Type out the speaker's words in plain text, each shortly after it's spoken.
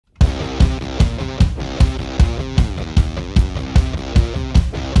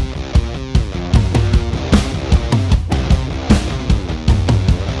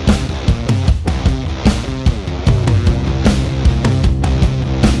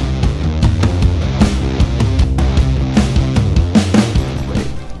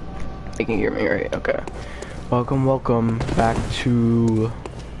can hear me, right? Okay. Welcome back to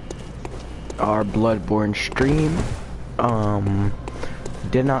our Bloodborne stream.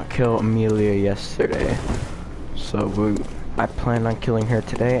 Did not kill Amelia yesterday, so I plan on killing her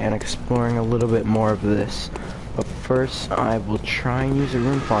today and exploring a little bit more of this. But first, I will try and use a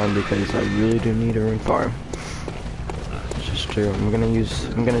rune farm because I really do need a rune farm. It's just true. I'm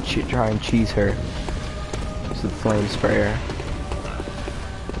gonna try and cheese her. Use the flame sprayer.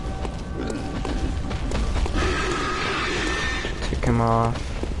 Tick him off.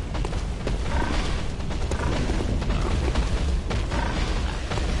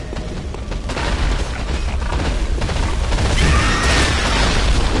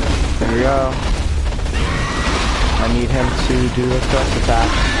 There we go. I need him to do a thrust attack.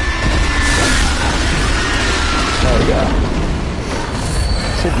 There we go.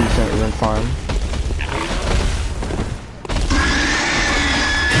 It's a decent rune farm.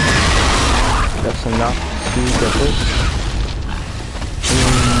 That's enough to get this.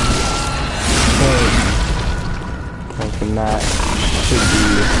 And from that, should be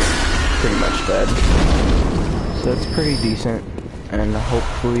pretty much dead. So it's pretty decent, and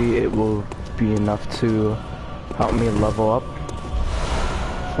hopefully it will be enough to help me level up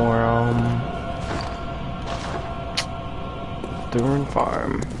for the rune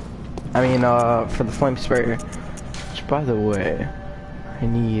farm. I mean, for the flame sprayer. Which, by the way, I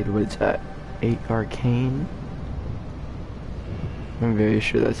need, what is that? 8 arcane? I'm very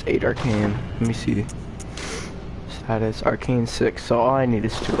sure that's 8 arcane. Let me see. Status arcane 6. So all I need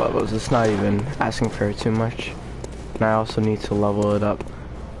is 2 levels. It's not even asking for too much. And I also need to level it up.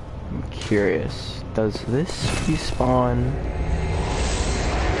 I'm curious. Does this respawn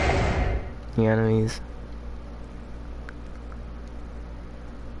the enemies?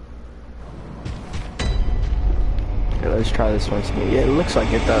 Okay, let's try this one. Yeah, it looks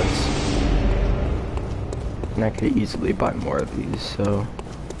like it does. And I could easily buy more of these, so.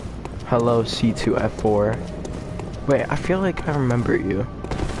 Hello, C2F4. Wait, I feel like I remember you.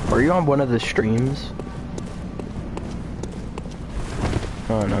 Were you on one of the streams?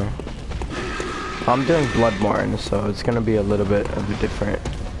 Oh no. I'm doing Bloodborne, so it's gonna be a little bit of a different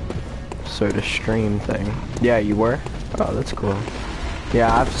sort of stream thing. Yeah, you were? Oh, that's cool.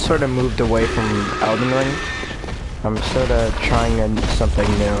 Yeah, I've sort of moved away from Elden Ring. I'm sort of trying something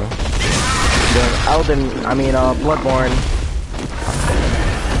new. Doing Bloodborne.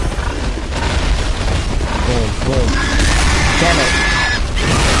 Boom, boom. Damn it.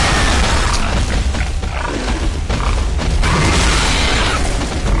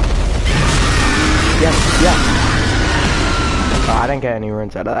 Yes, yes. Oh, I didn't get any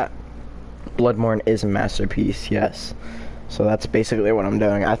runes out of that. Bloodborne is a masterpiece, yes. So that's basically what I'm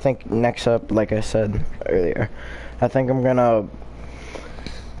doing. I think next up, like I said earlier, I think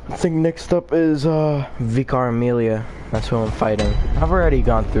next up is Vicar Amelia. That's who I'm fighting. I've already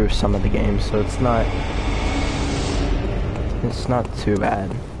gone through some of the games, so it's not too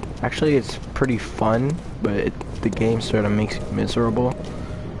bad. Actually, it's pretty fun, but the game sort of makes you miserable.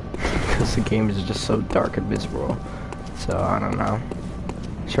 Because the game is just so dark and miserable. So, I don't know.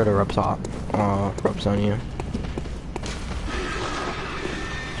 Sort of rubs on you.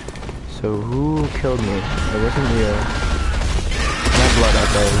 So, who killed me? It wasn't you. My blood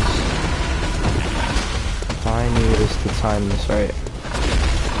echoes. All I need is to time this right.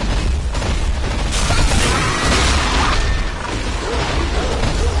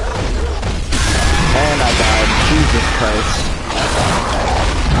 And I died. Jesus Christ.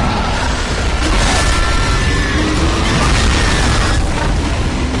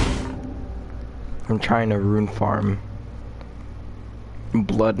 I'm trying to rune farm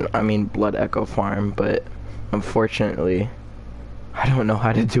blood echo farm, but unfortunately I don't know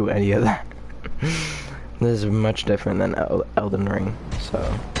how to do any of that. This is much different than Elden Ring, so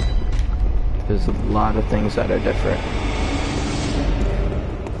there's a lot of things that are different.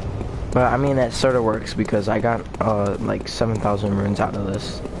 But I mean, it sort of works because I got like 7,000 runes out of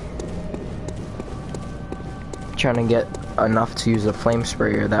this. Trying to get enough to use a flame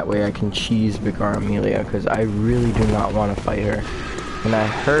sprayer, that way I can cheese Vicar Amelia, because I really do not want to fight her. And I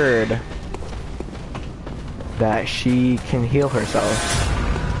heard that she can heal herself,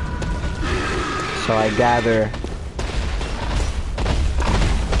 so I gather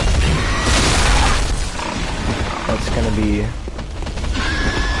that's gonna be here.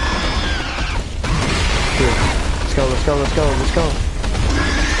 Let's go, let's go, let's go, let's go.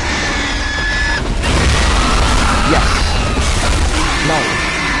 Yes. No.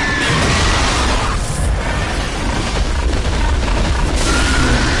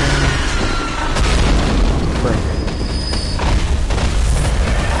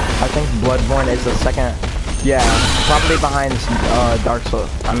 Bloodborne is the second. Yeah, probably behind Dark Souls.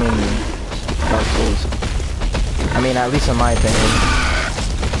 Dark Souls. I mean, at least in my opinion.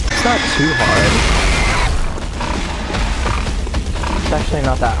 It's not too hard. It's actually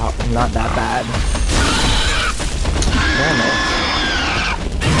not that bad. Damn it.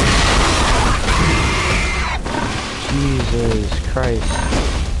 Jesus Christ.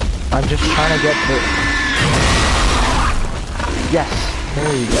 I'm just trying to get to... Yes,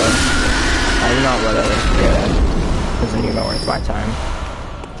 there you go. You know, whatever. Yeah, isn't even worth my time.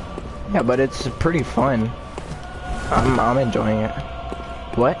 Yeah, but it's pretty fun. I'm enjoying it.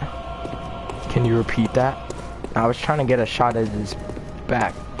 What? Can you repeat that? I was trying to get a shot at his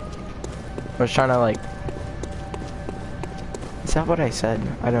back. I was trying to like... Is that what I said?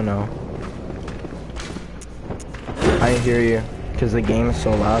 I don't know. I hear you, because the game is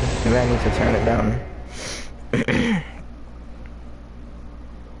so loud. Maybe I need to turn it down.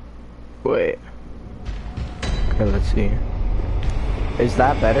 Wait. Okay, let's see. Is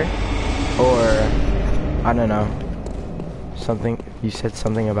that better? Or... I don't know. Something... You said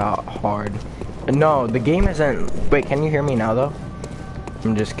something about hard. No, the game isn't... Wait, can you hear me now, though?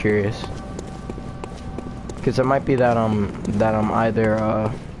 I'm just curious. Because it might be that I'm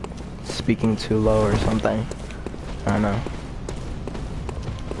either, speaking too low or something. I don't know.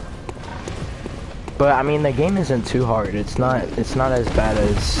 But, I mean, the game isn't too hard. It's not as bad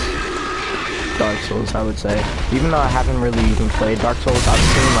as Dark Souls, I would say. Even though I haven't really even played Dark Souls, I've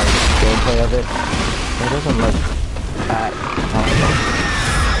seen, like, gameplay of it. It doesn't look that... I don't know.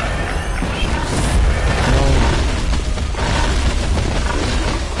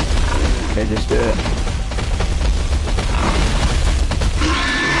 Okay, just do it.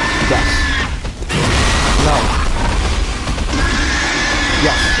 Yes. No.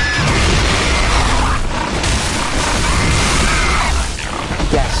 Yes.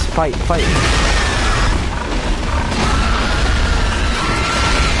 Yes, fight.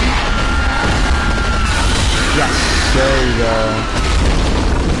 Yes, there you go.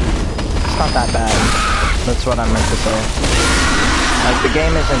 It's not that bad. That's what I meant to say. Like, the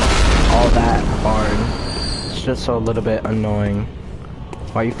game isn't all that hard. It's just a little bit annoying.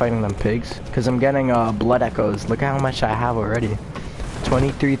 Why are you fighting them pigs? Because I'm getting blood echoes. Look at how much I have already.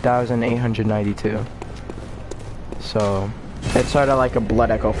 23,892. So, it's sort of like a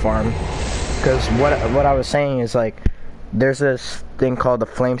blood echo farm. Because what I was saying is, like, there's this thing called the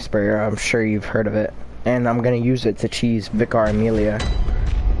flame sprayer. I'm sure you've heard of it. And I'm going to use it to cheese Vicar Amelia.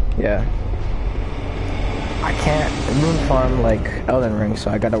 Yeah. I can't rune farm like Elden Ring, so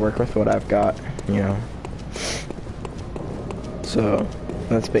I gotta work with what I've got, you know. So,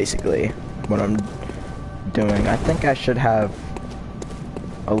 that's basically what I'm doing. I think I should have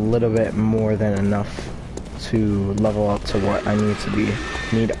a little bit more than enough to level up to what I need to be.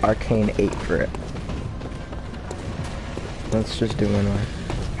 Need Arcane 8 for it. Let's just do one more.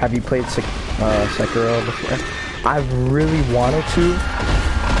 Have you played Sekiro before? I really wanted to.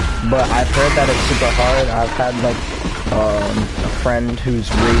 But I've heard that it's super hard. I've had like a friend who's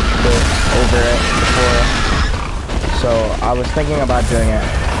rage quit over it before, so I was thinking about doing it.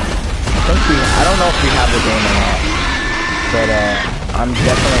 I don't know if we have the game or not, but I'm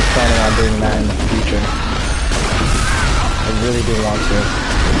definitely planning on doing that in the future. I really do want to,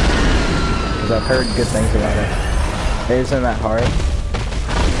 because I've heard good things about it. Isn't that hard?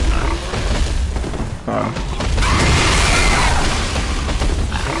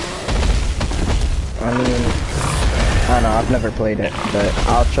 I mean, I don't know, I've never played it, but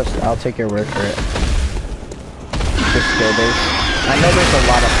I'll take your word for it. Just skill based. I know there's a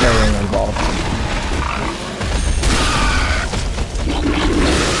lot of parrying involved.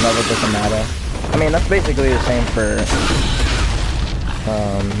 Level doesn't matter. I mean, that's basically the same for,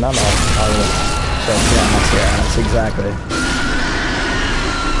 not all of it. So, yeah, that's exactly.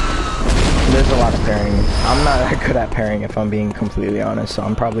 There's a lot of parrying. I'm not that good at parrying, if I'm being completely honest, so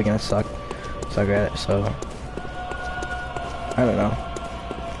I'm probably gonna suck at it, so I don't know.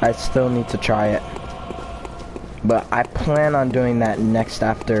 I still need to try it, but I plan on doing that next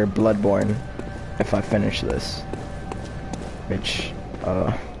after Bloodborne if I finish this, which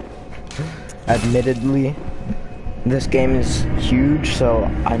admittedly this game is huge, so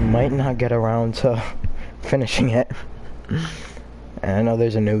I might not get around to finishing it. And I know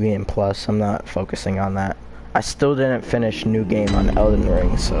there's a new game plus, I'm not focusing on that. I still didn't finish new game on Elden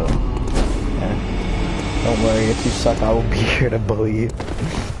Ring, so don't worry, if you suck, I will be here to bully you.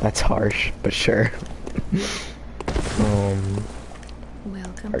 That's harsh, but sure.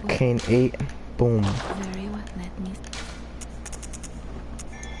 Welcome. Arcane 8, boom. Very well, let me...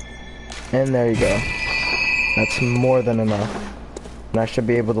 And there you go. That's more than enough. And I should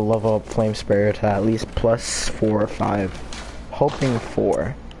be able to level up Flame Sprayer to at least plus 4 or 5. Hoping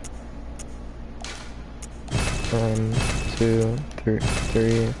 4. 1, 2,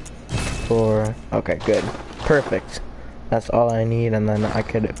 3, 4. Okay, good. Perfect. That's all I need, and then I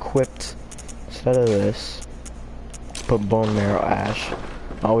could equip, instead of this, put Bone Marrow Ash.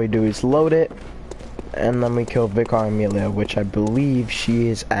 All we do is load it, and then we kill Vicar Amelia, which I believe she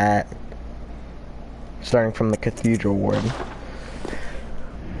is at, starting from the Cathedral Ward.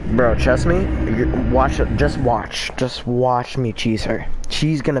 Bro, trust me, just watch me cheese her.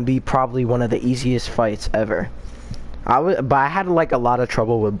 She's gonna be probably one of the easiest fights ever. But I had like a lot of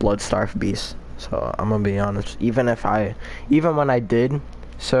trouble with Bloodstarved Beast, so I'm gonna be honest. Even when I did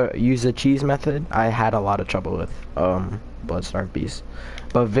use the cheese method, I had a lot of trouble with Bloodstarved Beast.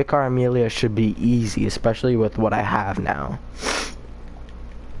 But Vicar Amelia should be easy, especially with what I have now.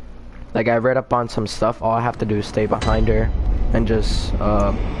 Like, I read up on some stuff. All I have to do is stay behind her and just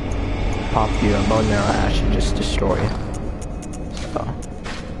pop the Bone Marrow Ash and just destroy it. So,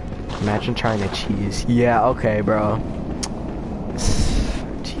 imagine trying to cheese. Yeah, okay, bro.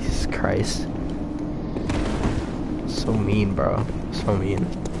 Jesus Christ. So mean, bro. So mean.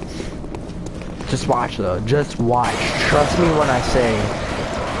 Just watch, though. Just watch. Trust me when I say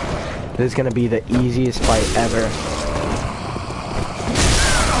this is gonna be the easiest fight ever.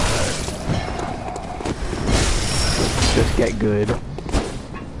 Just get good.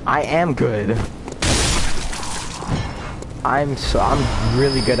 I am good. I'm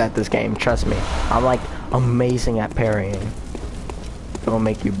really good at this game, trust me. I'm like amazing at parrying. It'll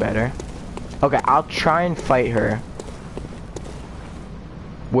make you better. Okay, I'll try and fight her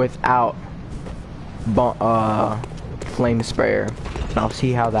without Flame Sprayer. And I'll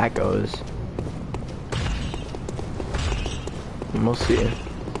see how that goes. And we'll see.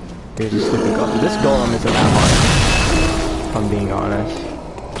 Here's a sleeping golem. This golem isn't that hard, if I'm being honest.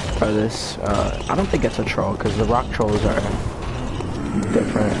 Or this, I don't think it's a troll, because the rock trolls are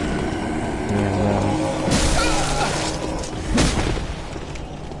different. And,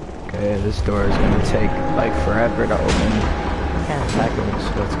 okay, this door is gonna take, like, forever to open. I can't attack them,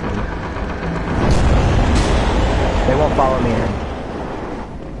 so that's good. They won't follow me in.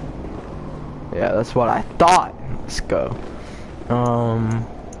 Yeah, that's what I thought. Let's go.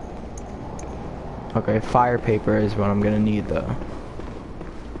 Okay, fire paper is what I'm gonna need, though.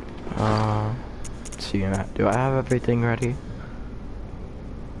 Let's see, do I have everything ready?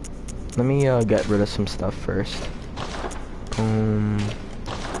 Let me get rid of some stuff first.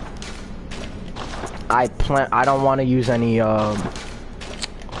 I don't want to use any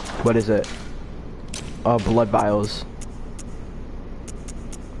what is it? Blood vials.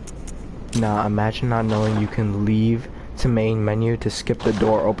 Nah, imagine not knowing you can leave to main menu to skip the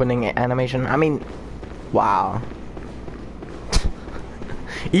door opening animation. I mean, wow.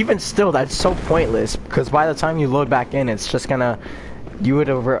 Even still, that's so pointless, because by the time you load back in, it's just gonna, you would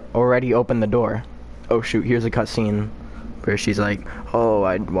have already opened the door. Oh shoot, here's a cutscene where she's like, oh,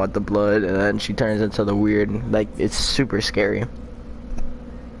 I want the blood, and then she turns into the weird, like, it's super scary.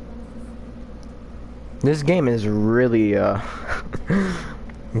 This game is really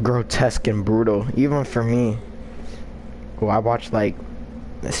grotesque and brutal, even for me. Well, I watch like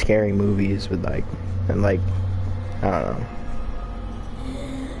scary movies with like, and like, I don't know.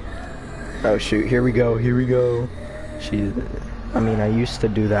 Oh shoot, here we go, here we go. I mean, I used to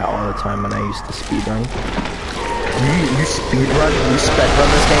do that all the time when I used to speedrun. You speedrun? You sped-run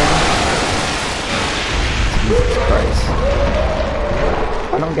this game? Jesus Christ.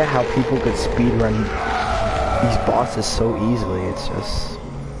 I don't get how people could speedrun these bosses so easily. It's just,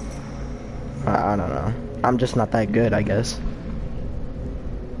 I don't know. I'm just not that good, I guess.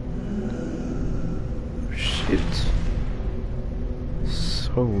 Shit.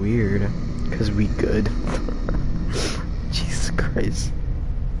 So weird. Because we good. Jesus Christ.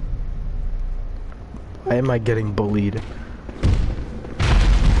 Why am I getting bullied?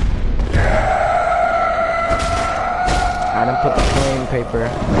 I didn't put the flame paper.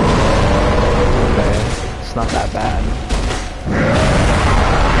 Okay. It's not that bad. Not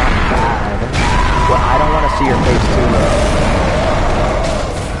bad. Well, I don't want to see your face too though.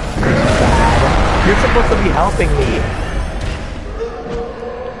 It's bad. You're supposed to be helping me.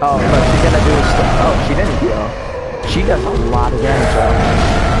 Oh, but she's gonna do stuff. Oh, she didn't heal. She does a lot of damage though.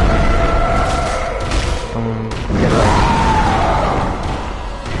 Get away.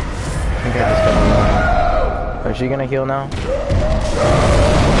 I think I just got a Is she gonna heal now?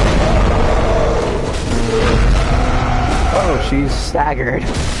 Oh, she's staggered.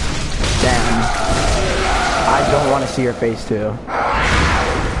 Damn. I don't want to see her face too.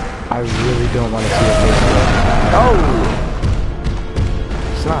 I really don't want to see her face too. Oh!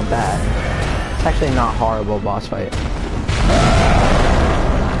 It's not bad. It's actually not horrible boss fight.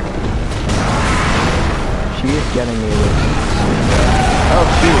 She is getting me with... Oh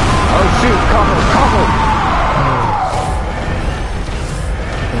shoot! Oh shoot! Combo!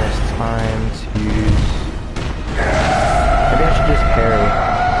 There's time to use... Maybe I should just parry.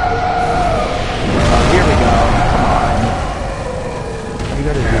 Oh, here we go. Come on. You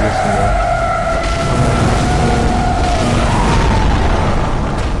gotta do this to me.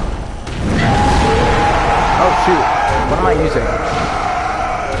 Oh shoot! What am I using?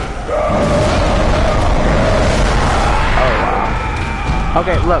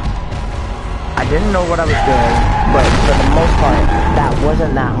 Okay, look, I didn't know what I was doing, but for the most part, that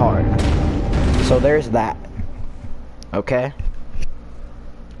wasn't that hard. So there's that. Okay?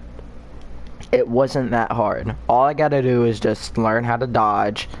 It wasn't that hard. All I gotta do is just learn how to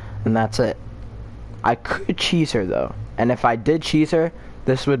dodge, and that's it. I could cheese her though, and if I did cheese her,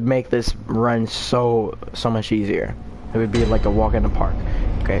 this would make this run so much easier. It would be like a walk in the park.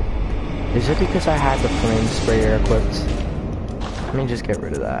 Okay. Is it because I had the flame sprayer equipped? Let me just get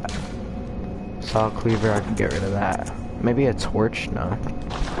rid of that. Saw cleaver, I can get rid of that. Maybe a torch? No.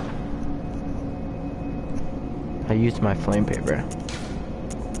 I used my flame paper.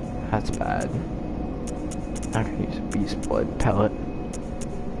 That's bad. I can use a beast blood pellet.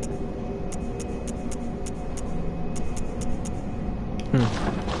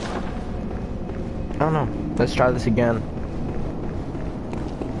 I don't know. Let's try this again.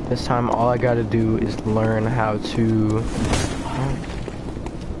 This time all I gotta do is learn how to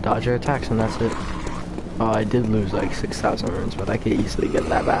dodge her attacks, and that's it. Oh, I did lose like 6,000 runes, but I could easily get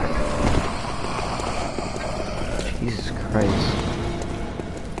that back. Jesus Christ.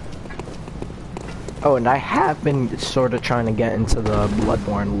 Oh, and I have been sort of trying to get into the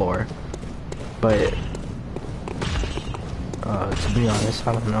Bloodborne lore, but to be honest,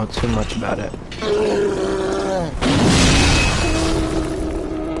 I don't know too much about it.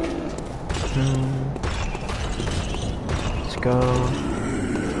 Let's go.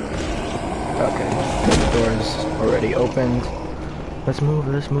 Okay, the door's already opened. Let's move.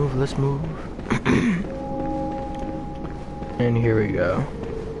 And here we go.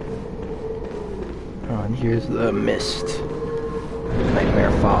 Oh, and here's the mist.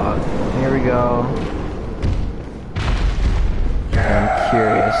 Nightmare fog. Here we go. I'm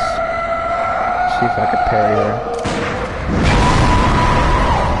curious. See if I could parry her.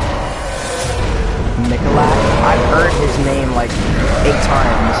 Nikolai? I've heard his name like 8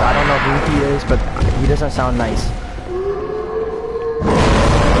 times. I don't know who he is, but he doesn't sound nice.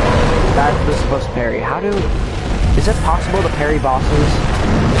 That was supposed to parry. How do... Is it possible to parry bosses?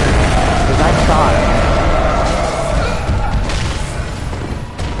 Because I tried.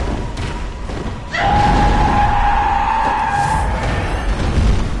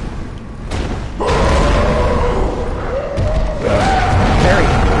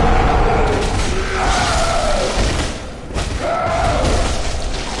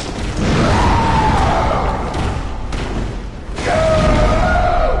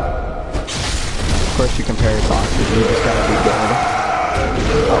 You can parry bosses, you just gotta be good.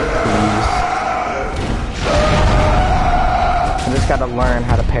 Oh, please. I just gotta learn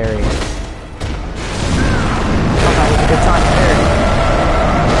how to parry. Oh, that was a good time to parry.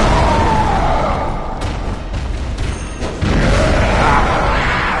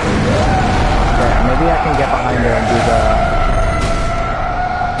 Yeah, maybe I can get behind her and do the...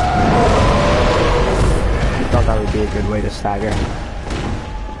 I thought that would be a good way to stagger.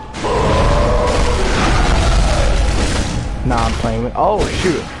 Nah, I'm playing with... Oh,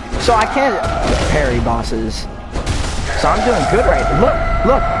 shoot. So I can't parry bosses. So I'm doing good right now.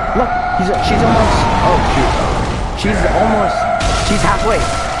 Look. She's almost... Oh, shoot. She's halfway.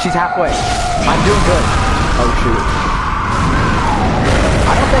 I'm doing good. Oh, shoot.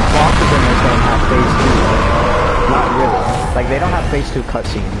 I don't think bosses in this game have phase 2. Not really. Like, they don't have phase 2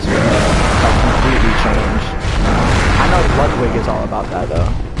 cutscenes. Like, completely changed. I know Ludwig is all about that, though.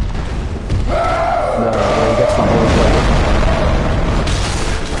 Where he gets the whole plate.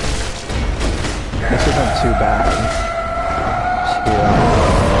 This isn't too bad. Skill.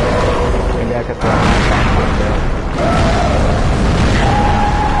 Maybe I could throw my shot a bit.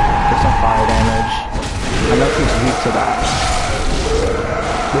 Get some fire damage. I know she's weak to that.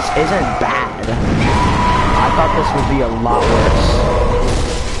 This isn't bad. I thought this would be a lot worse.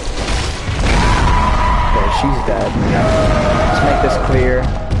 Okay, she's dead. Let's make this clear.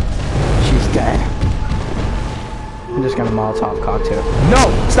 She's dead. I'm just gonna Molotov cocktail. No!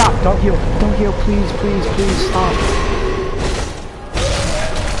 Stop! Don't heal! Don't heal! Please, please, please, stop!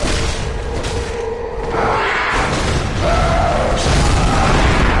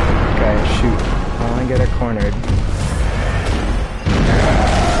 cornered.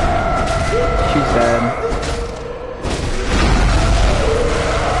 She's dead.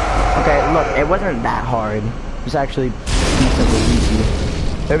 Okay, look, it wasn't that hard. It was actually decently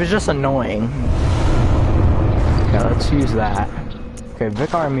easy. It was just annoying. Okay, let's use that. Okay,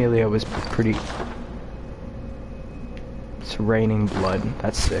 Vicar Amelia was pretty... It's raining blood.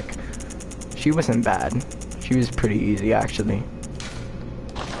 That's sick. She wasn't bad. She was pretty easy, actually.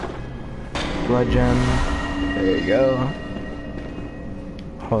 Blood gem. There you go.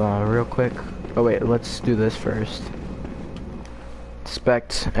 Hold on real quick. Oh wait, let's do this first.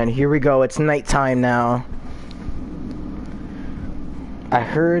 Inspect. And here we go. It's nighttime now. I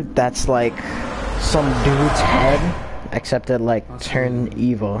heard that's like some dude's head, except it like turned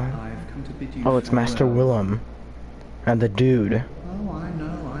evil. Oh, it's Master Willem. And the dude. Oh, I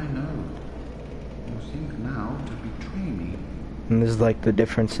know. You think now to betray me. And this is like the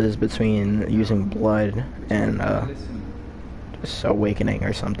differences between using blood and just awakening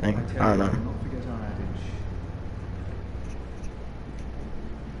or something. I don't know.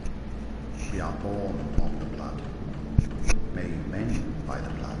 We are born of the blood, made many by the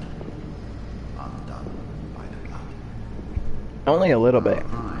blood, undone by the blood. Only a little bit.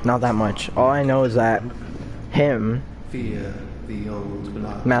 Not that much. All I know is that him, Fear the old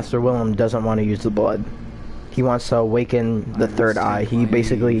blood. Master Willem, doesn't want to use the blood. He wants to awaken the third eye. He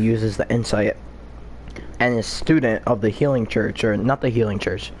basically uses the insight. And his student of the healing church, or not the healing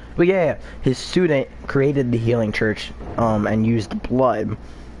church, but yeah, his student created the healing church and used blood.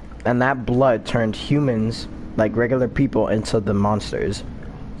 And that blood turned humans, like regular people, into the monsters.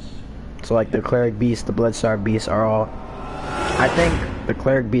 So like the cleric beast, the blood-starved beast are all... I think the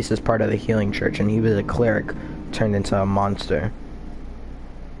cleric beast is part of the healing church, and he was a cleric turned into a monster.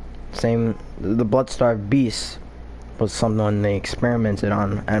 Same, the blood-starved beast was someone they experimented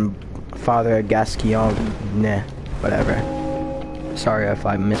on, and Father Gasquion, whatever. Sorry if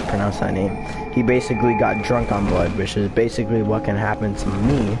I mispronounced that name. He basically got drunk on blood, which is basically what can happen to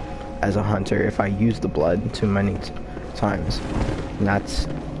me as a hunter if I use the blood too many times. And that's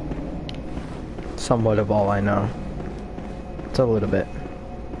somewhat of all I know. It's a little bit.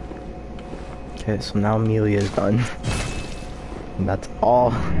 Okay, so now Amelia is done. And that's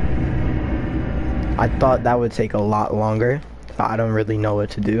all. I thought that would take a lot longer, so I don't really know what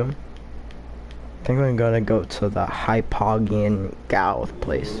to do. I think we're gonna go to the Hypogean Gal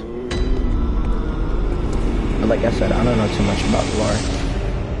place. But like I said, I don't know too much about the lore.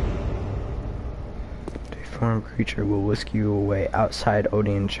 Deformed creature will whisk you away outside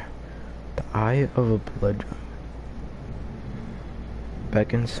Odin's. The Eye of a Blood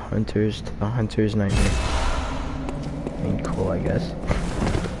beckons hunters to the hunter's nightmare. I mean, cool, I guess.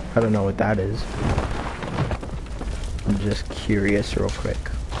 I don't know what that is. I'm just curious real quick.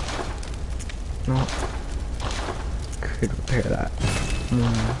 No. Could repair that.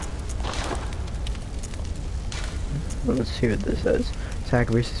 Let's see what this says. Attack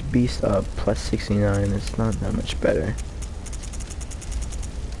versus beast up plus 69. It's not that much better.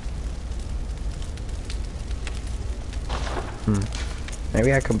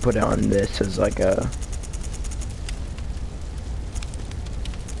 Maybe I can put it on this as like a...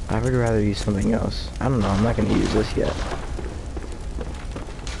 I would rather use something else. I don't know, I'm not gonna use this yet.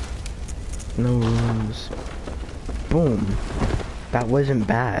 No rooms. Boom. That wasn't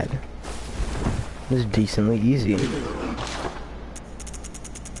bad. It was decently easy. I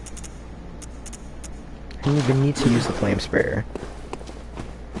didn't even need to use the flame sprayer.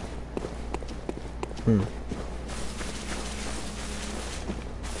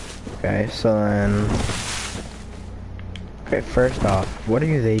 Okay, so then... Okay, first off, what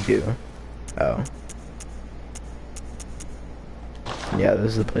do they do? Oh. Yeah,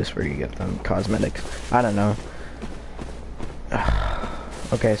 this is the place where you get them cosmetics. I don't know.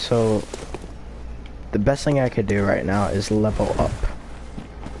 Okay, so... The best thing I could do right now is level up.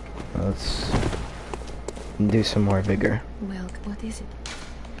 Let's do some more vigor. Well, what is it?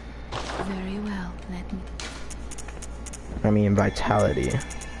 Very well, let me... I mean, vitality.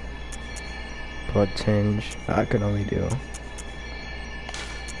 Blood tinge. I could only do...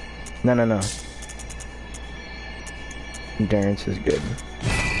 No. Endurance is good.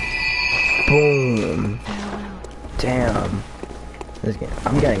 Boom! Farewell. Damn.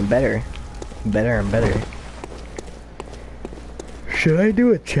 I'm getting better. Better and better. Should I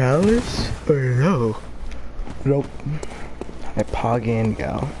do a chalice? Or no? Nope. A Pagan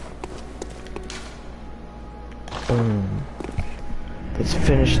gal. Boom. Let's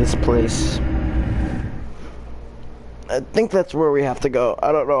finish this place. I think that's where we have to go.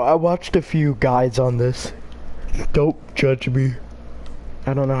 I don't know. I watched a few guides on this. Don't judge me.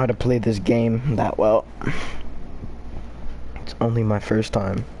 I don't know how to play this game that well. It's only my first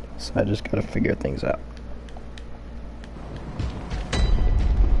time, so I just gotta figure things out.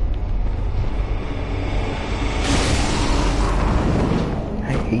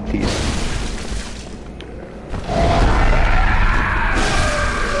 I hate these.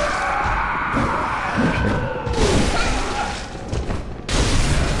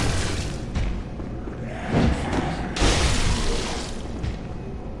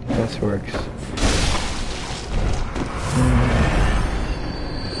 This works.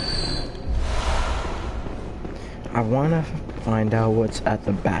 I wanna find out what's at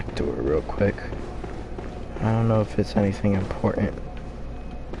the back door real quick. I don't know if it's anything important.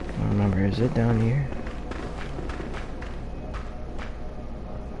 I don't remember, is it down here?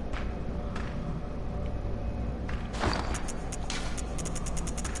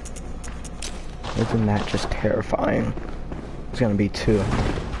 Isn't that just terrifying? It's gonna be 2.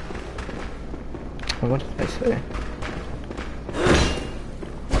 What did I say?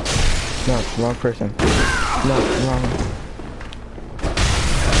 No, wrong person. No, wrong.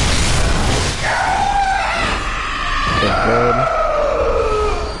 Okay, good.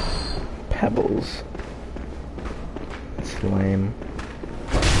 Pebbles. That's lame.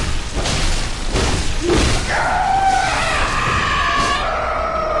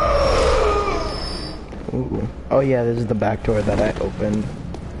 Ooh. Oh yeah, this is the back door that I opened.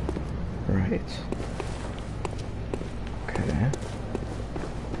 Right. Okay.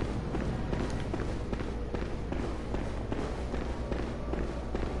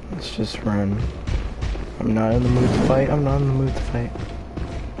 Let's just run. I'm not in the mood to fight. I'm not in the mood to fight.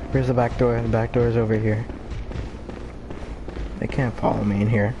 Where's the back door? The back door is over here. They can't follow me in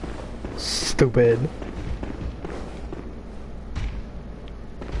here. Stupid.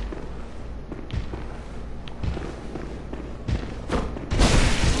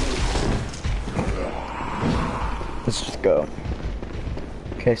 Let's just go.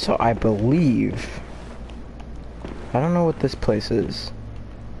 Okay, so I believe... I don't know what this place is.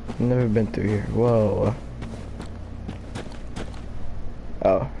 I've never been through here. Whoa.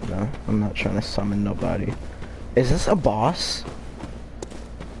 Oh, no. I'm not trying to summon nobody. Is this a boss?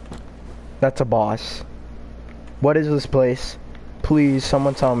 That's a boss. What is this place? Please,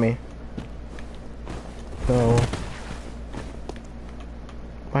 someone tell me. No.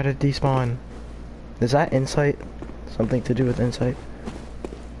 Why did it despawn? Is that insight? Something to do with insight?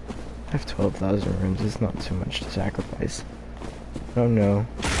 I have 12,000 runes. It's not too much to sacrifice. Oh no.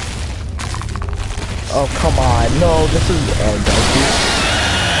 Oh come on. No, this is... Oh, Darkbeast.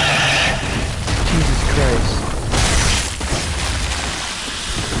 Jesus Christ.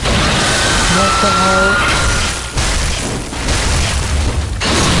 What the hell?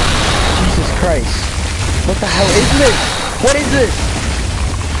 Jesus Christ. What the hell is this? What is this?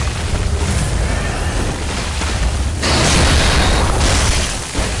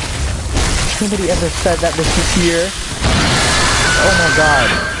 Nobody ever said that this is here. Oh my god.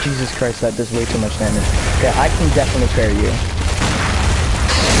 Jesus Christ, that does way too much damage. Yeah, I can definitely carry you.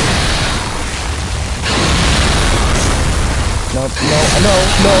 Nope, no.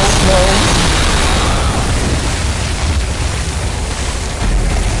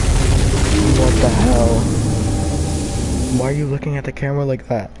 What the hell? Why are you looking at the camera like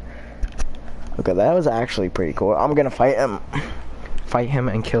that? Okay, that was actually pretty cool. I'm gonna fight him. Fight him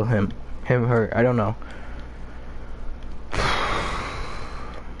and kill him. Him, her, I don't know.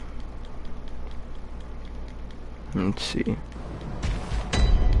 Let's see.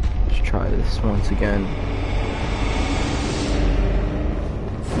 Let's try this once again.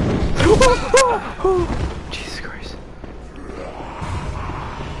 Jesus Christ.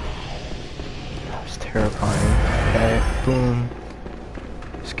 That was terrifying. Okay, boom.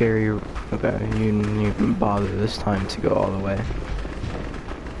 Scary. Okay, you didn't even bother this time to go all the way.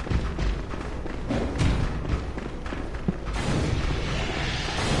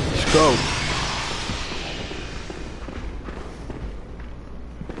 Go.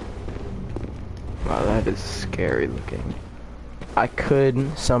 Wow, that is scary looking. I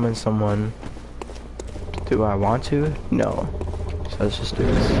could summon someone. Do I want to? No. So let's just do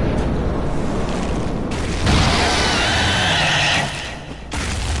this.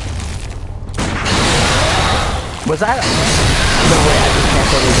 Was that? No way, I just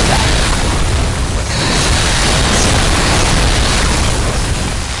canceled his attack.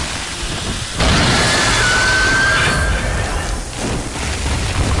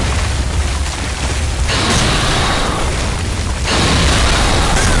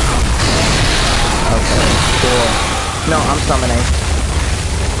 No, I'm summoning.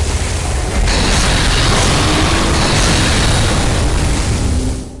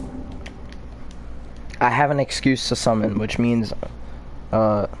 I have an excuse to summon, which means,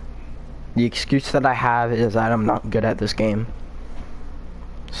 the excuse that I have is that I'm not good at this game.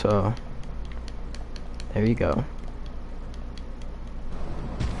 So, there you go.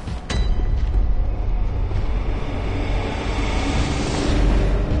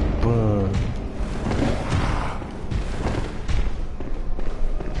 Boom.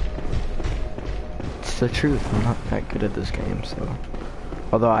 It's the truth, I'm not that good at this game, so.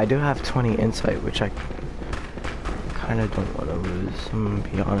 Although I do have 20 insight, which I kinda don't want to lose, I'm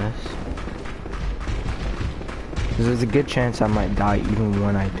gonna be honest. Because there's a good chance I might die even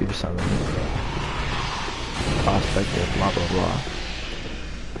when I do something. Prospector, blah blah blah.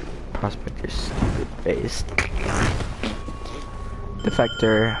 Prospector, stupid face.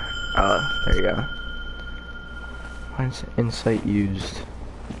 Defector, there you go. When's insight used?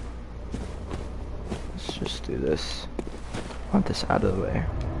 Let's just do this. I want this out of the way.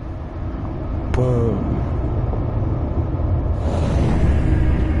 Boom.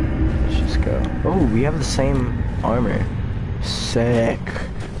 Let's just go. Oh, we have the same armor. Sick.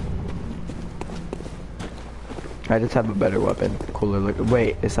 I just have a better weapon. Cooler look.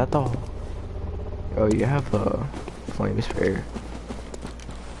 Wait, is that the... Oh, you have a flame sphere.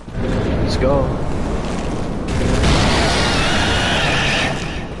 Let's go.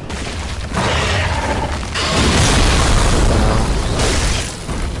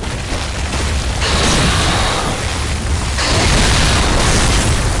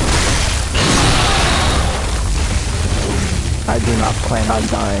 I do not plan on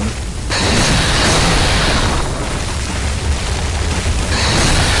dying.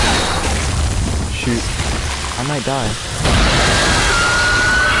 Shoot. I might die.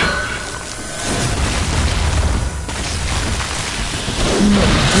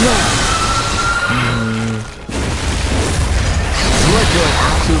 No. You are doing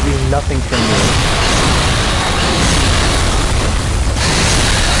absolutely nothing for me.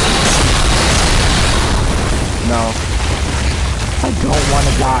 No. I don't want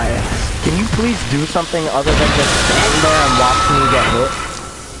to die. Can you please do something other than just stand there and watch me get hit?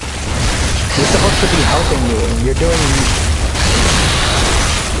 You're supposed to be helping me. You're doing...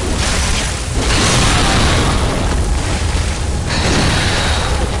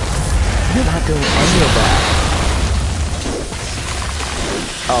 You're not doing any of that.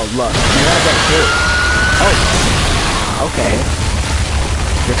 Oh, look. You're gonna get hit. Oh. Okay.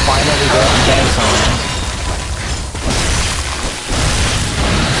 You're finally getting somewhere.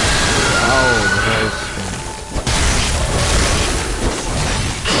 Oh, there's...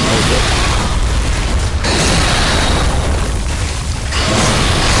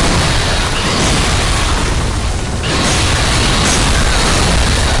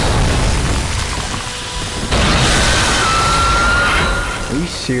 Are you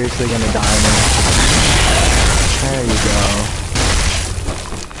seriously gonna die now? There you go.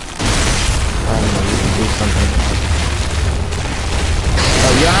 I don't know, you can do something.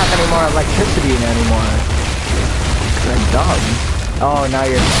 Oh, you don't have any more electricity anymore. You're dumb. Oh, now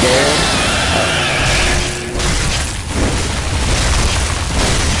you're scared?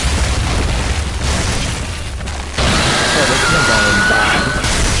 Oh, this isn't going bad.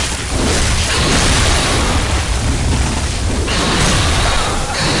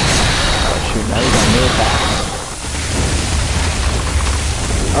 Oh shoot, now you got new attacks.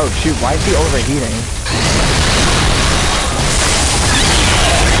 Oh shoot, why is he overheating?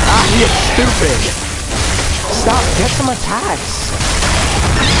 Ah, you're stupid! Stop, get some attacks!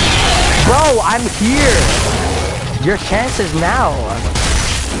 Bro, I'm here! Your chance is now!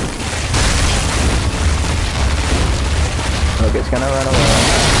 Look, it's gonna run away.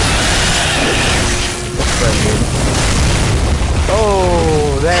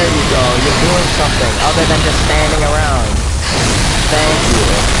 Oh, there you go. You're doing something other than just standing around. Thank you.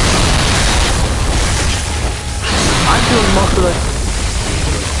 I'm doing most of the...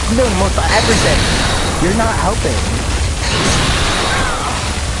 I'm doing most of everything. You're not helping.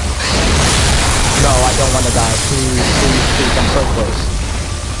 No, I don't want to die. Please, please, please. I'm so close.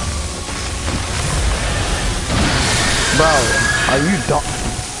 Bro, are you dumb?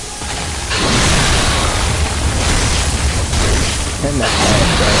 In the head,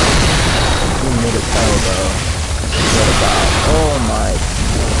 bro. You need to tell, bro. What about? Oh my.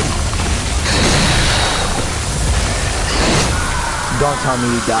 Don't tell me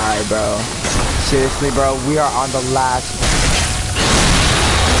you died, bro. Seriously, bro, we are on the last...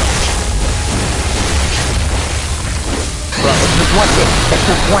 Bro, it's just one hit. It's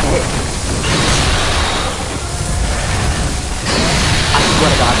just one hit. I swear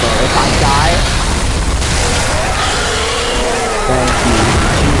to God, bro, if I die... Thank you,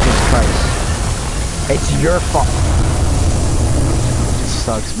 Jesus Christ. It's your fault. It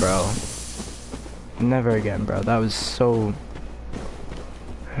sucks, bro. Never again, bro. That was so...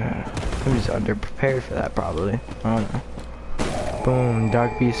 I'm just underprepared for that, probably. I don't know. Boom,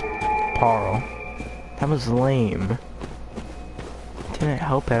 Darkbeast Paarl. That was lame. Didn't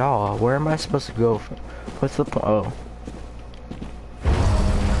help at all. Where am I supposed to go from? What's the point? Oh.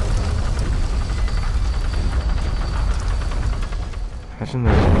 Imagine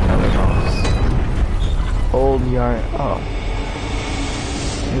there's another boss. Old yarn. Oh.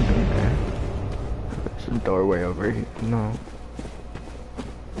 You've been there. There's a doorway over here. No.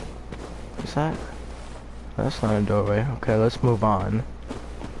 Is that? That's not a doorway. Okay, let's move on.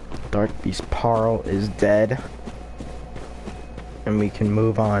 Darkbeast Paarl is dead. And we can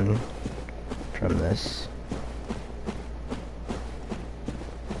move on from this.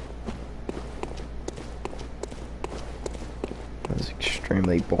 That's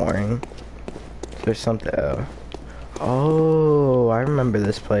extremely boring. There's something. Oh, I remember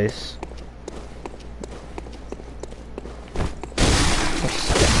this place.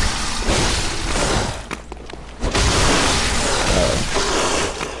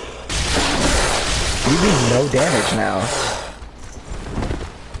 You do no damage now.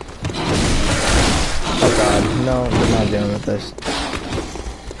 Oh god, no, we're not dealing with this.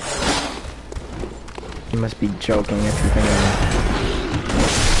 You must be joking if you're thinking.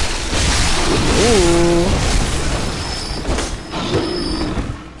 Ooh.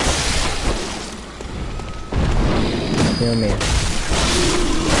 Heal me.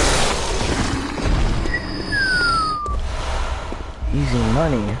 Easy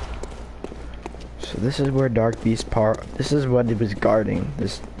money. So this is where Darkbeast Paarl. This is what it was guarding.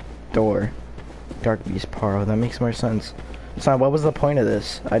 This door. Darkbeast Paarl. That makes more sense. So what was the point of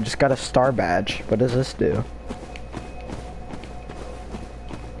this? I just got a star badge. What does this do?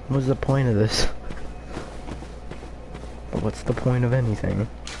 What was the point of this? But what's the point of anything?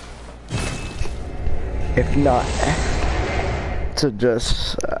 If not to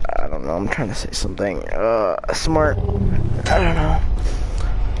just I don't know. I'm trying to say something smart. I don't know.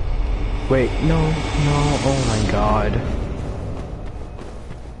 Wait, no, oh my god.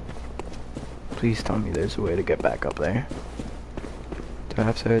 Please tell me there's a way to get back up there. Do I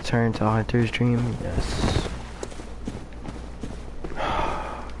have to return to Hunter's Dream? Yes.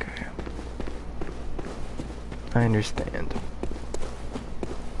 Okay. I understand.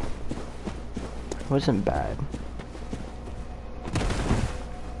 It wasn't bad.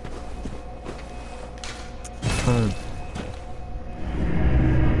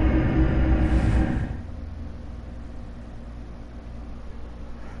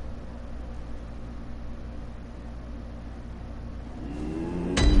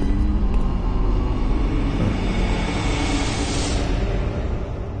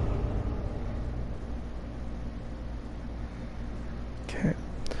 Okay,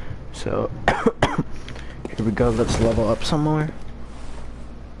 so here we go. Let's level up some more.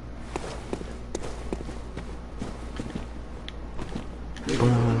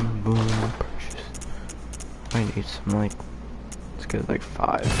 Boom, boom, purchase. I need some, like, let's get like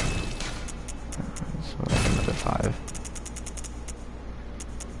 5. So like another 5.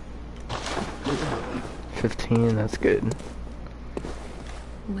 15, that's good.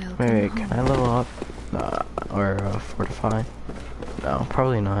 Wait, can I level up? Or fortify? No,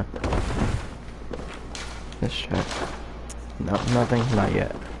 probably not. Let's check. No, nothing, not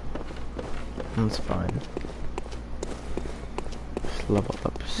yet. That's fine. Just level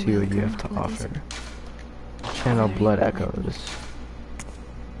up, see what you have to offer. Channel blood echoes.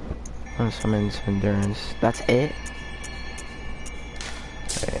 Unsummons endurance. That's it?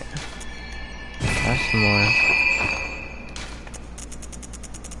 Wait. That's more.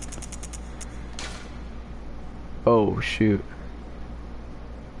 Oh shoot.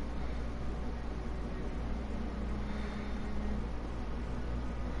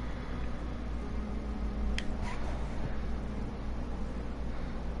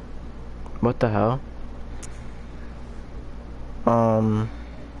 What the hell?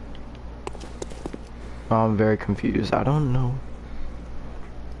 I'm very confused. I don't know.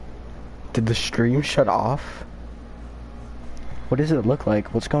 Did the stream shut off? What does it look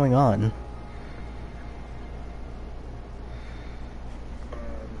like? What's going on?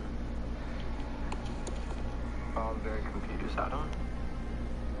 I'm very confused. I don't.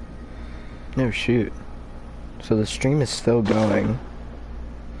 No, shoot. So the stream is still going.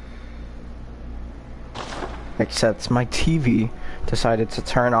 Except my TV decided to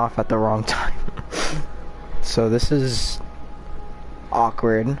turn off at the wrong time. So this is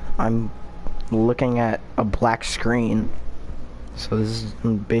awkward. I'm looking at a black screen. So this is,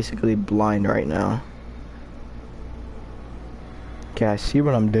 I'm basically blind right now. Okay, I see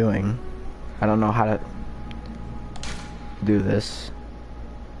what I'm doing. I don't know how to do this.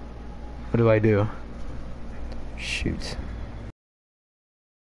 What do I do? Shoot.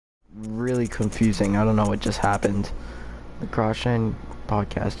 Really confusing. I don't know what just happened. The CrossGen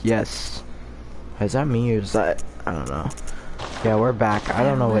podcast. Yes. Is that me or is that... I don't know. Yeah, we're back. I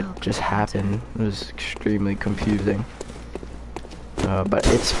don't know what just happened. It was extremely confusing. But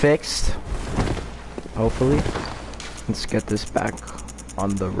it's fixed. Hopefully. Let's get this back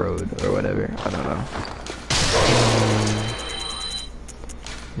on the road or whatever. I don't know.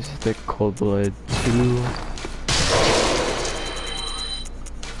 This is the Cold Blood 2.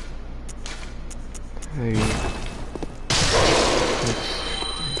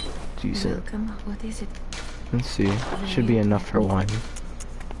 It's decent. Welcome. What is it? Let's see. Should be enough for one.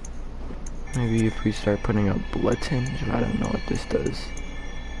 Maybe if we start putting a blood tinge, I don't know what this does.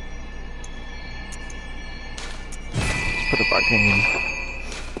 Let's put up arcane.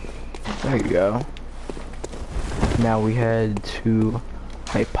 There you go. Now we head to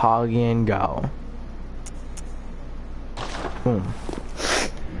Hypogean Gal. Boom.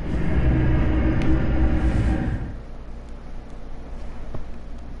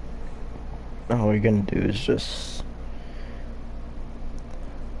 All we're gonna do is just...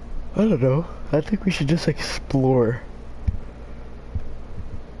 I don't know. I think we should just explore.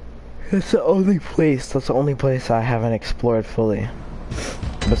 That's the only place I haven't explored fully.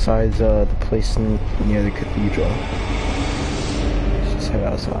 Besides the place near the cathedral. Let's just head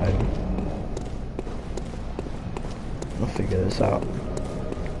outside. We'll figure this out.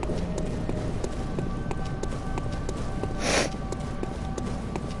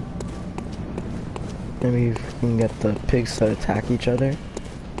 Maybe if we can get the pigs to attack each other.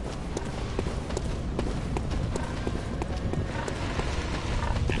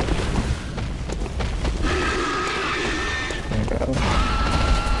 There we go.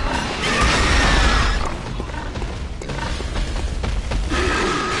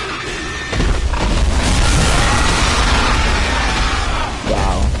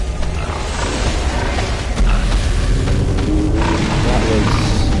 Wow.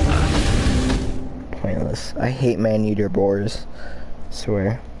 Pointless. I hate man-eater boars. I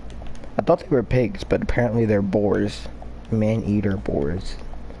swear. I thought they were pigs, but apparently they're boars. Man-eater boars.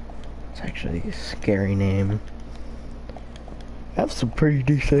 It's actually a scary name. That's some pretty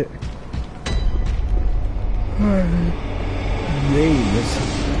decent names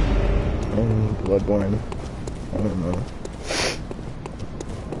in Bloodborne. I don't know.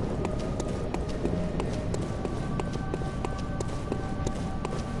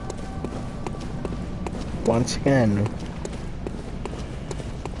 Once again.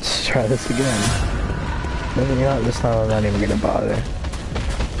 Let's try this again. Maybe not, this time I'm not even gonna bother.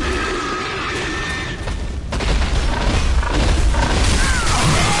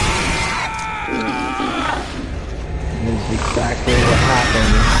 This is exactly what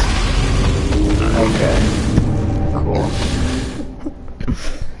happens. Okay. Cool.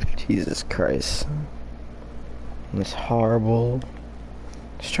 Jesus Christ. This horrible.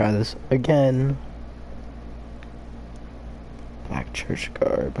 Let's try this again. Black church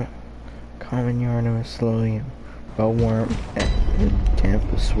garb. Common Yharnam is slowly well warm and damp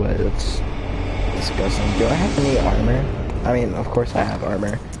with sweat. It's disgusting. Do I have any armor? I mean, of course I have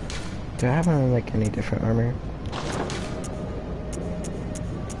armor. Do I have like any different armor?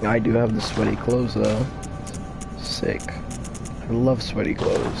 I do have the sweaty clothes though. Sick. I love sweaty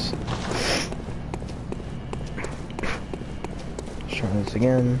clothes. Let's try this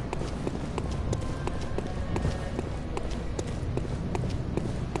again.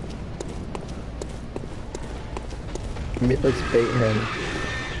 Let's bait him.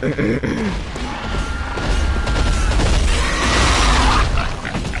 Okay,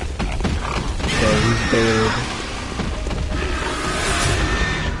 he's baited.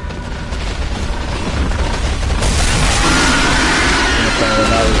 Okay,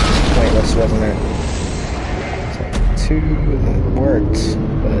 that was just pointless, wasn't it? So, 2 worked,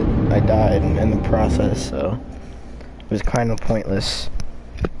 but I died in the process, so it was kind of pointless.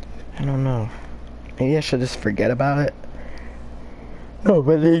 I don't know. Maybe I should just forget about it. No,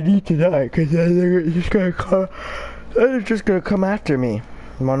 but they need to die, because they're just gonna come after me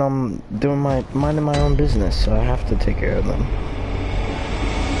when I'm doing minding my own business, so I have to take care of them.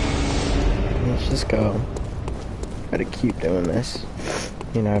 Let's just go. Gotta keep doing this.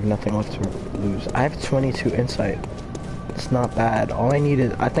 You know, I have nothing left to lose. I have 22 insight. It's not bad. All I need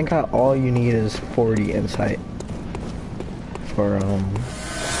is, I think all you need is 40 insight for,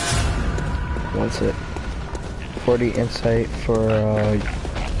 what's it? 40 insight for,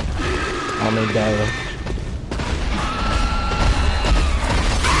 Amidala.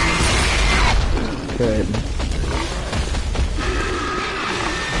 Good.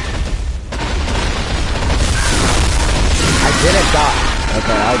 I didn't die.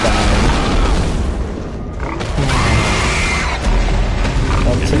 Okay, I died.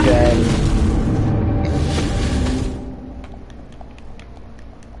 Once again.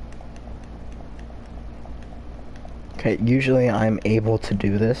 Okay, usually I'm able to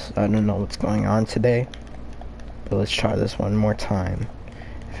do this. I don't know what's going on today. But let's try this one more time.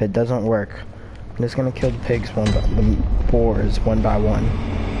 If it doesn't work, I'm just gonna kill the pigs the boars one by one.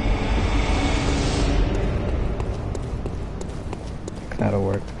 That'll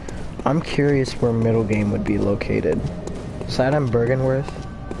work. I'm curious where middle game would be located. Aside on Bergenworth?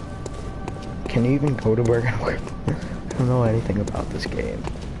 Can you even go to Bergenworth? I don't know anything about this game.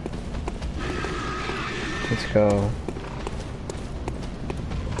 Let's go.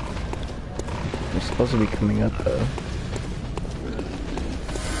 We're supposed to be coming up though.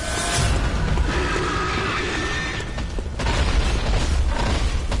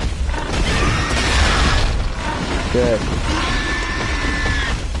 Good.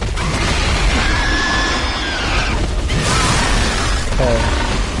 Okay.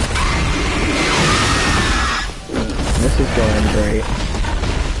 This is going great.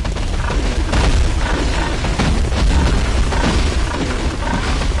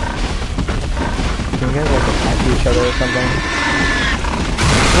 Can you guys like attack each other or something?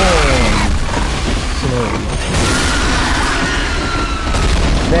 Boom! Smooth.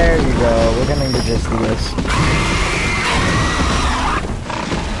 There you go. We're gonna do just this.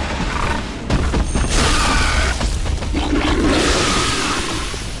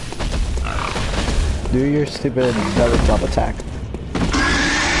 Do your stupid double flop attack.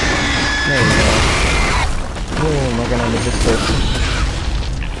 There you go. Boom, we're gonna resist this.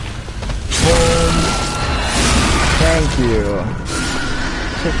 Boom. Thank you.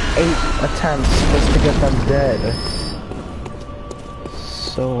 Took 8 attempts just to get them dead.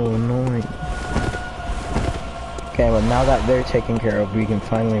 So annoying. Okay, well now that they're taken care of, we can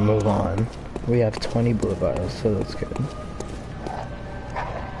finally move on. We have 20 blue vials, so that's good.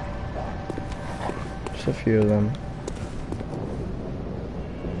 Just a few of them.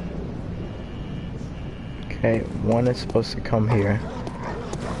 Okay, one is supposed to come here.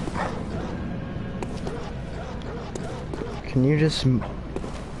 Can you just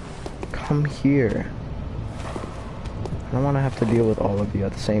come here? I don't want to have to deal with all of you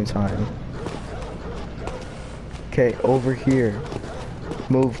at the same time. Okay, over here.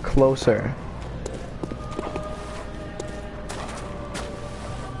 Move closer.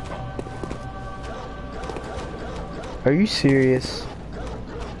 Are you serious?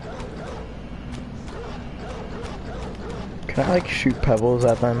 Can I like shoot pebbles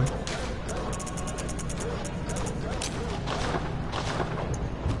at them?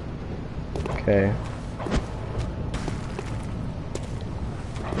 Okay.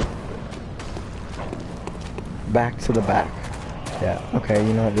 Back to the back. Yeah, okay,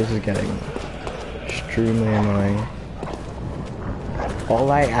 you know what, this is getting extremely annoying.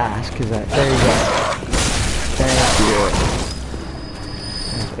 All I ask is that, there you go. Thank you.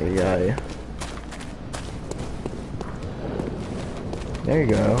 There you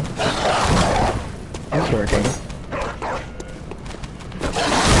go. It's working.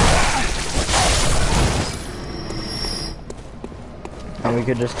 And we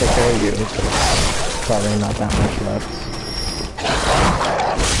could just take care of you, so probably not that much left.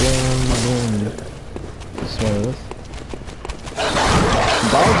 Boom, boom. Smooth.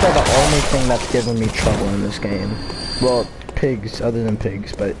 Dogs are the only thing that's giving me trouble in this game. Well, pigs, other than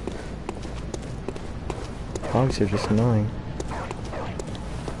pigs, but dogs are just annoying.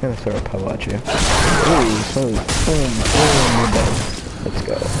 I'm gonna throw a pebble at you. Ooh, smooth. Boom, boom, you're dead. Let's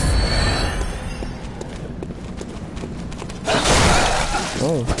go.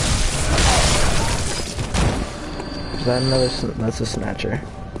 Oh. Is that another? That's a snatcher.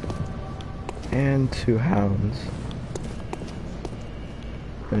 And 2 hounds.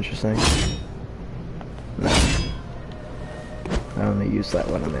 Interesting. No. I only use that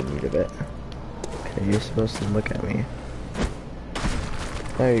when I'm in need of it. Okay, you're supposed to look at me.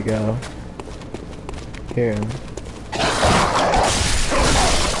 There you go. Here.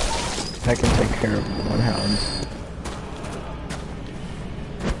 I can take care of 1 hound.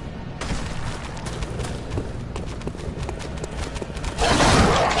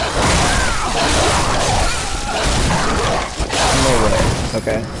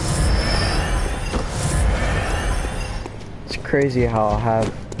 Okay. It's crazy how I'll have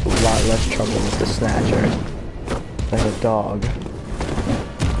a lot less trouble with the snatcher than a dog.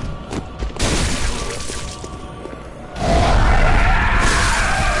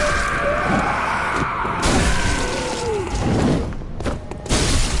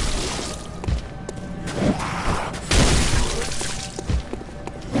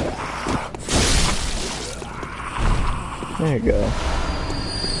 There you go.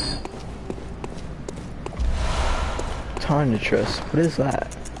 Tarnitrus. What is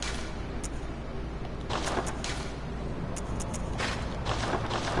that?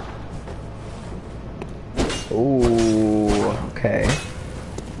 Ooh, okay.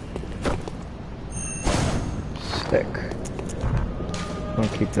 Stick. I'll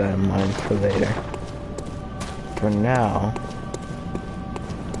keep that in mind for later. For now,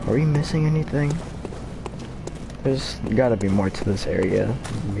 are we missing anything? There's gotta be more to this area.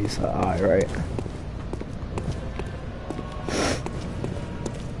 Meets the eye, right?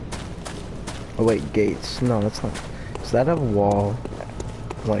 Oh wait, gates. No, that's not. Is that a wall?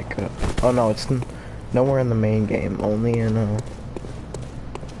 Like, oh no, it's nowhere in the main game. Only in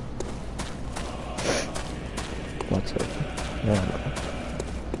what's it? No.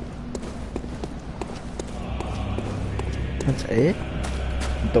 That's it?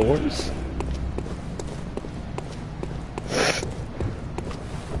 Doors?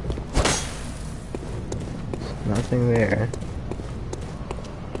 There's nothing there.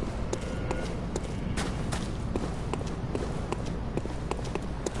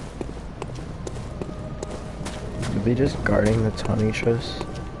 Are they just guarding the Tarnitrus?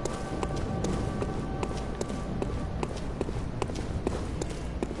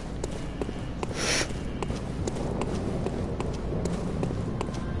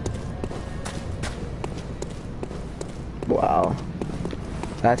 Wow.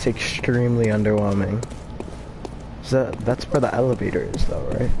 That's extremely underwhelming. So that's where the elevator is though,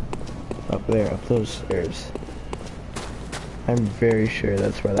 right? Up there, up those stairs. I'm very sure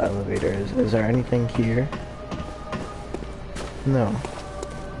that's where the elevator is. Is there anything here? No.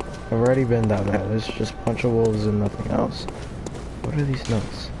 I've already been down there. There's just a bunch of wolves and nothing else. What are these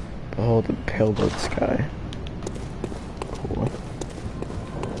notes? Behold the pale blue sky. Cool.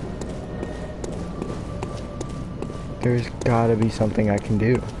 There's gotta be something I can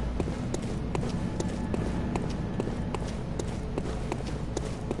do.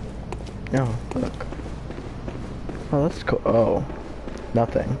 No, look. Oh, that's cool. Oh,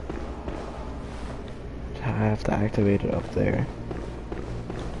 nothing. I have to activate it up there.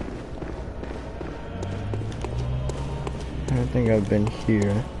 I don't think I've been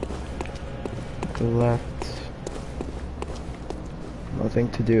here. Left. Nothing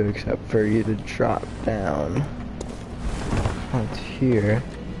to do except for you to drop down. Not here.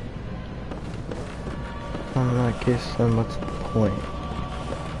 In that case, then what's the point?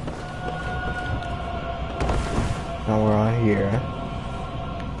 Now we're on here.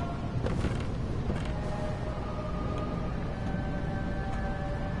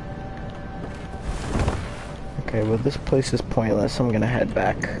 Okay, well this place is pointless. I'm gonna head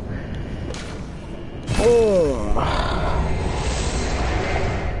back. Oh.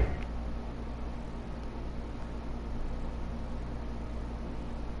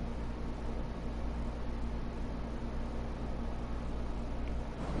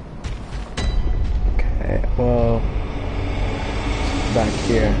 Okay, well, back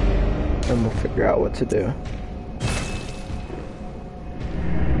here, and we'll figure out what to do.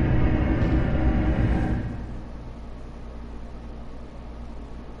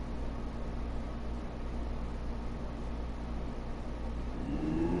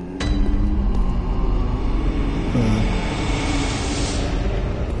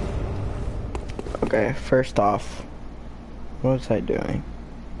 Okay, first off, what was I doing?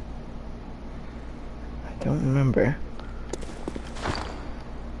 I don't remember.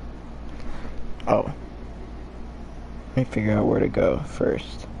 Oh. Let me figure out where to go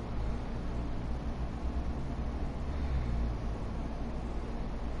first.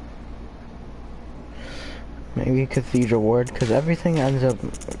 Maybe Cathedral Ward, because everything ends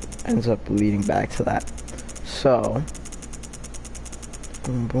up leading back to that. So,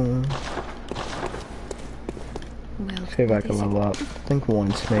 boom, boom. Well, See if I can level up. I think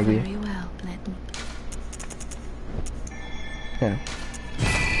once, maybe. Very well, let me. Yeah.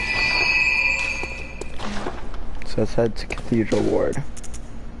 So let's head to Cathedral Ward.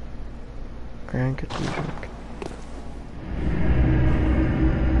 Grand Cathedral.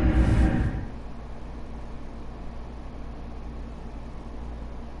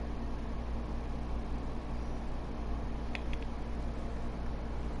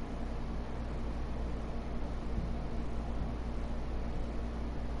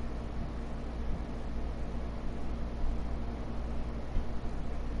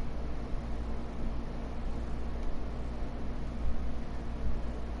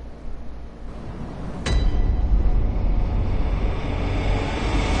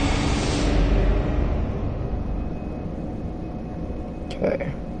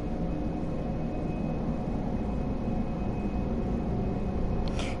 Okay.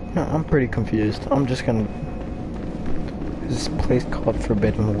 No, I'm pretty confused. I'm just gonna... There's this place called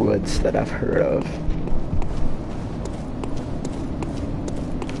Forbidden Woods that I've heard of.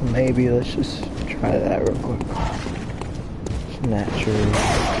 Maybe let's just try that real quick. It's natural.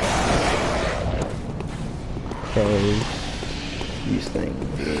 Okay. These things.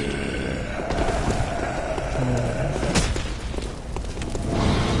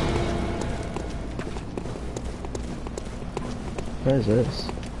 What is this?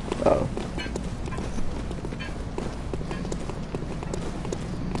 Oh.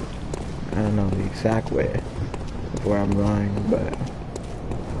 I don't know the exact way of where I'm going, but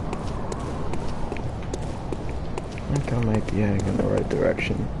I think I might be heading in the right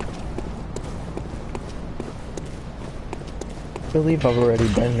direction. I believe I've already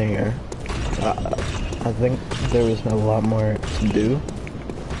been here. I think there was a lot more to do,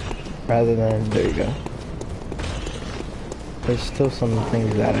 rather than, there you go. There's still some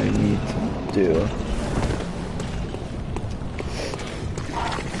things that I need to do.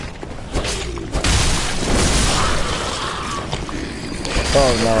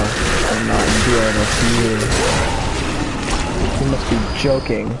 Oh no, I'm not doing this. You must be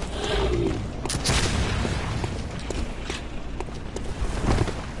joking.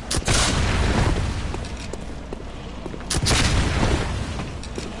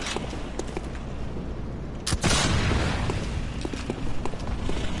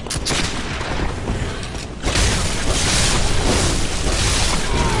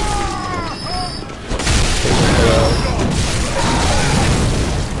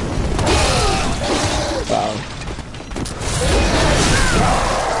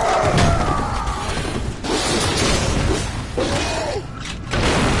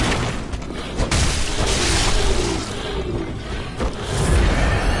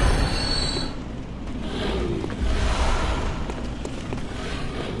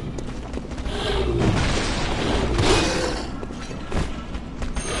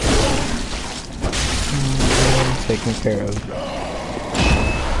 Taken care of.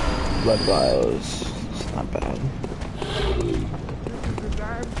 Blood vials. It's not bad.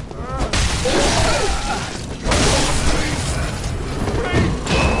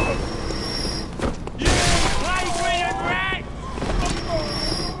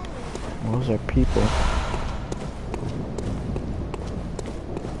 Those are people.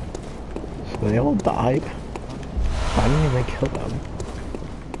 So they all died? I didn't even kill them.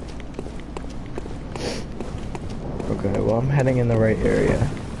 Okay, well I'm heading in the right area.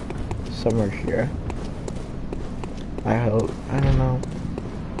 Somewhere here. I hope. I don't know.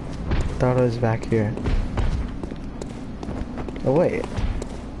 Thought it was back here. Oh wait.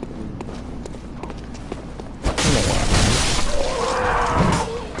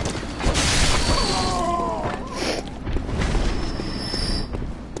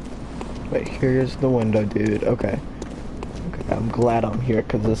 Wait, here's the window, dude. Okay. Okay, I'm glad I'm here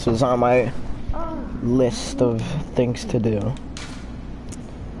because this was on my list of things to do.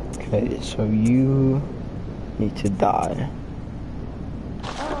 Okay, so you need to die.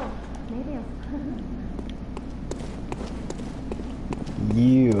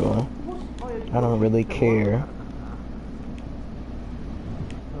 You, I don't really care.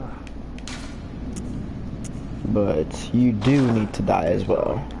 But you do need to die as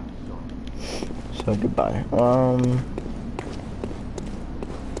well. So goodbye.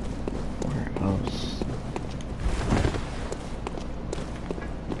 Where else?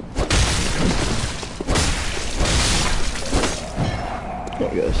 There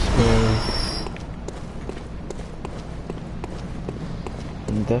it goes.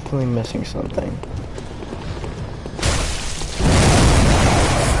 I'm definitely missing something.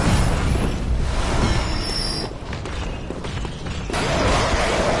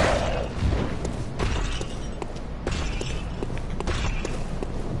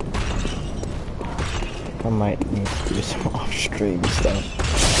 I might need to do some off-stream stuff.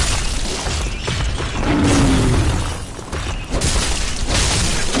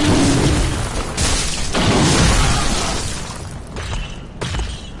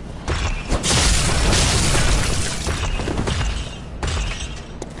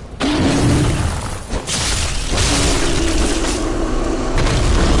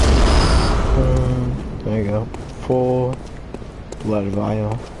 There you go. Full blood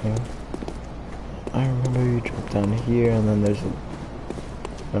vial. Yeah. I remember you drop down here and then there's a...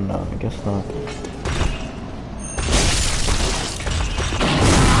 Oh no, I guess not.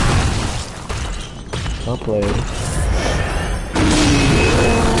 Well played.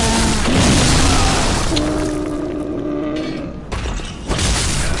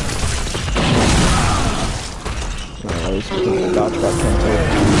 At least we can dodge back into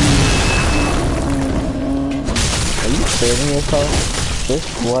it. saving yourself,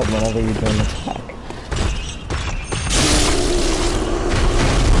 just blood whenever you do an attack.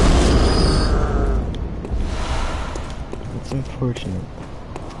 It's unfortunate.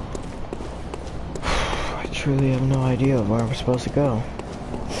 I truly have no idea where we're supposed to go.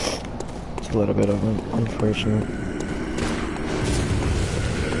 It's a little bit of an unfortunate.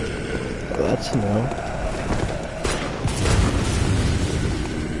 But that's new.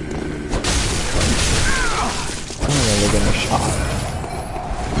 Getting a shot.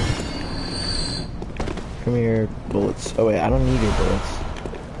 Come here, bullets. Oh wait, I don't need your bullets.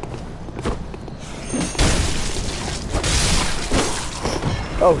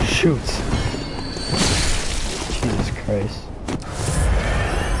 Oh shoot! Jesus Christ.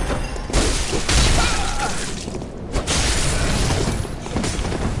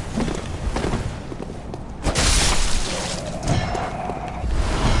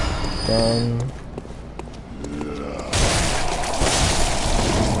 Done.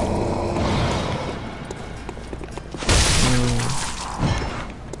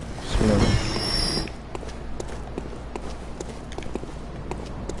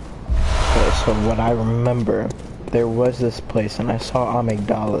 So what I remember, there was this place and I saw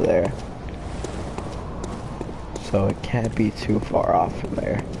Amygdala there. So it can't be too far off from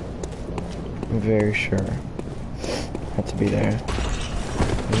there. I'm very sure. Had to be there.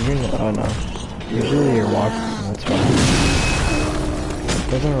 Oh no. Usually you're walking, that's why.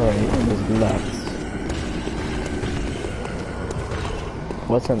 It wasn't right, it was left. It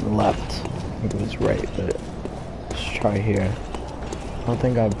wasn't left, I think it was right, but let's try here. I don't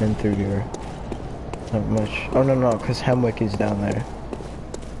think I've been through here. Not much. Oh no, because Hemwick is down there.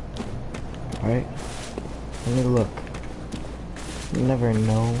 Right? Let me look. You never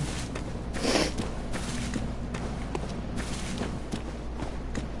know.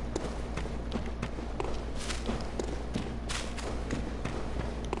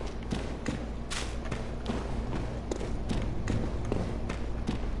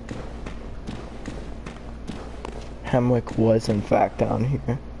 Hemwick was in fact down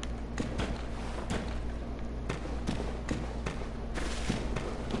here.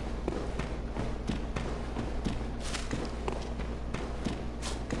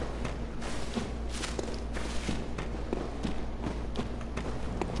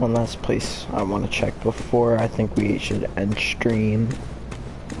 One last place I want to check before I think we should end stream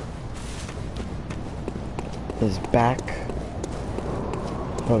is back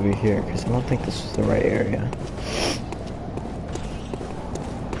over here, because I don't think this is the right area.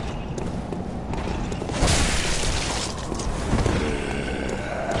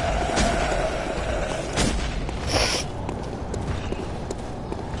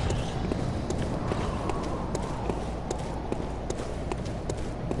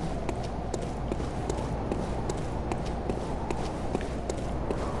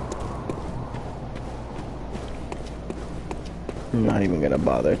 I'm not even gonna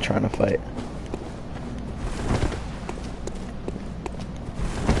bother trying to fight.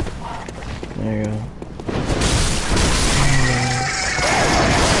 There you go.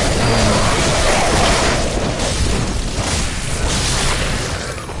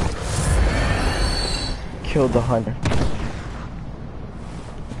 Killed the hunter.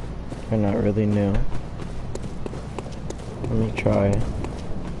 They're not really new. Let me try.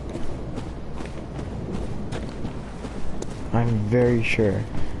 I'm very sure,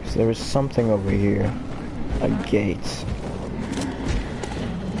 because there was something over here, a gate.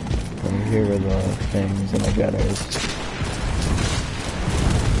 Over here were the things and the gutters.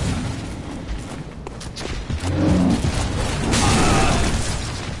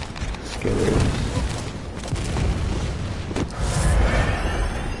 Skillers.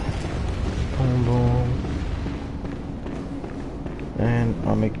 Boom boom. And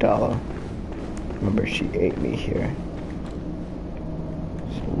Amygdala. Remember, she ate me here.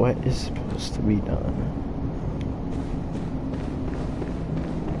 What is supposed to be done?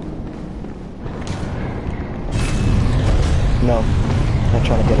 No, not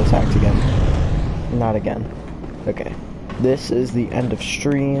trying to get attacked again. Not again. Okay, this is the end of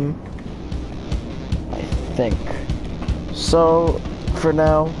stream, I think. So for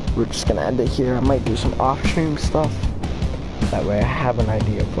now, we're just gonna end it here. I might do some off-stream stuff. That way I have an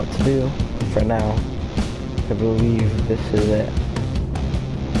idea of what to do. For now, I believe this is it.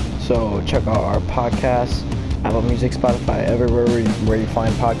 So check out our podcast, Apple Music, Spotify, everywhere where you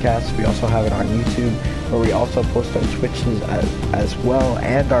find podcasts. We also have it on YouTube, where we also post our Twitches as well,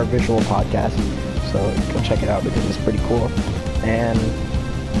 and our visual podcast. So go check it out because it's pretty cool. And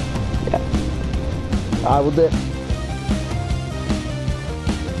yeah, I will dip.